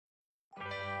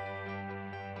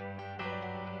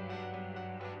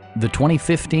the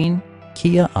 2015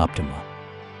 Kia Optima.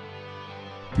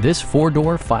 This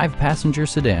four-door, five-passenger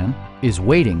sedan is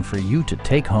waiting for you to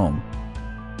take home.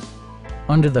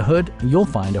 Under the hood, you'll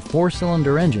find a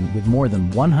four-cylinder engine with more than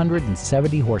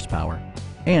 170 horsepower.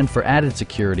 And for added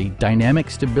security, dynamic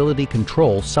stability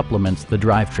control supplements the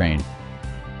drivetrain.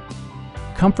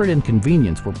 Comfort and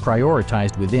convenience were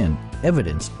prioritized within,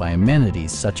 evidenced by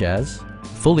amenities such as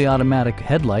fully automatic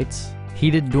headlights,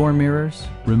 heated door mirrors,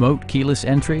 remote keyless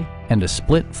entry, and a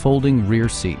split folding rear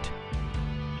seat.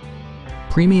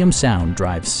 Premium sound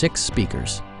drives 6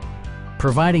 speakers,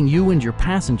 providing you and your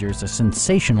passengers a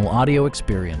sensational audio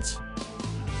experience.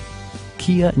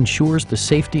 Kia ensures the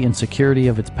safety and security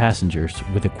of its passengers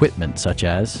with equipment such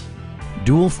as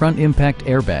dual front impact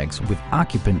airbags with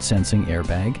occupant sensing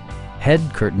airbag, head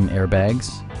curtain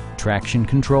airbags, traction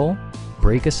control,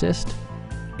 brake assist,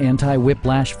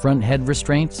 anti-whiplash front head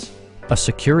restraints, a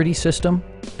security system,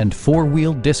 and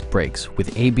 4-wheel disc brakes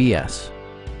with ABS.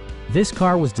 This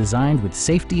car was designed with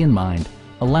safety in mind,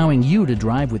 allowing you to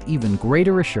drive with even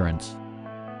greater assurance.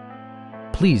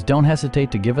 Please don't hesitate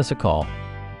to give us a call.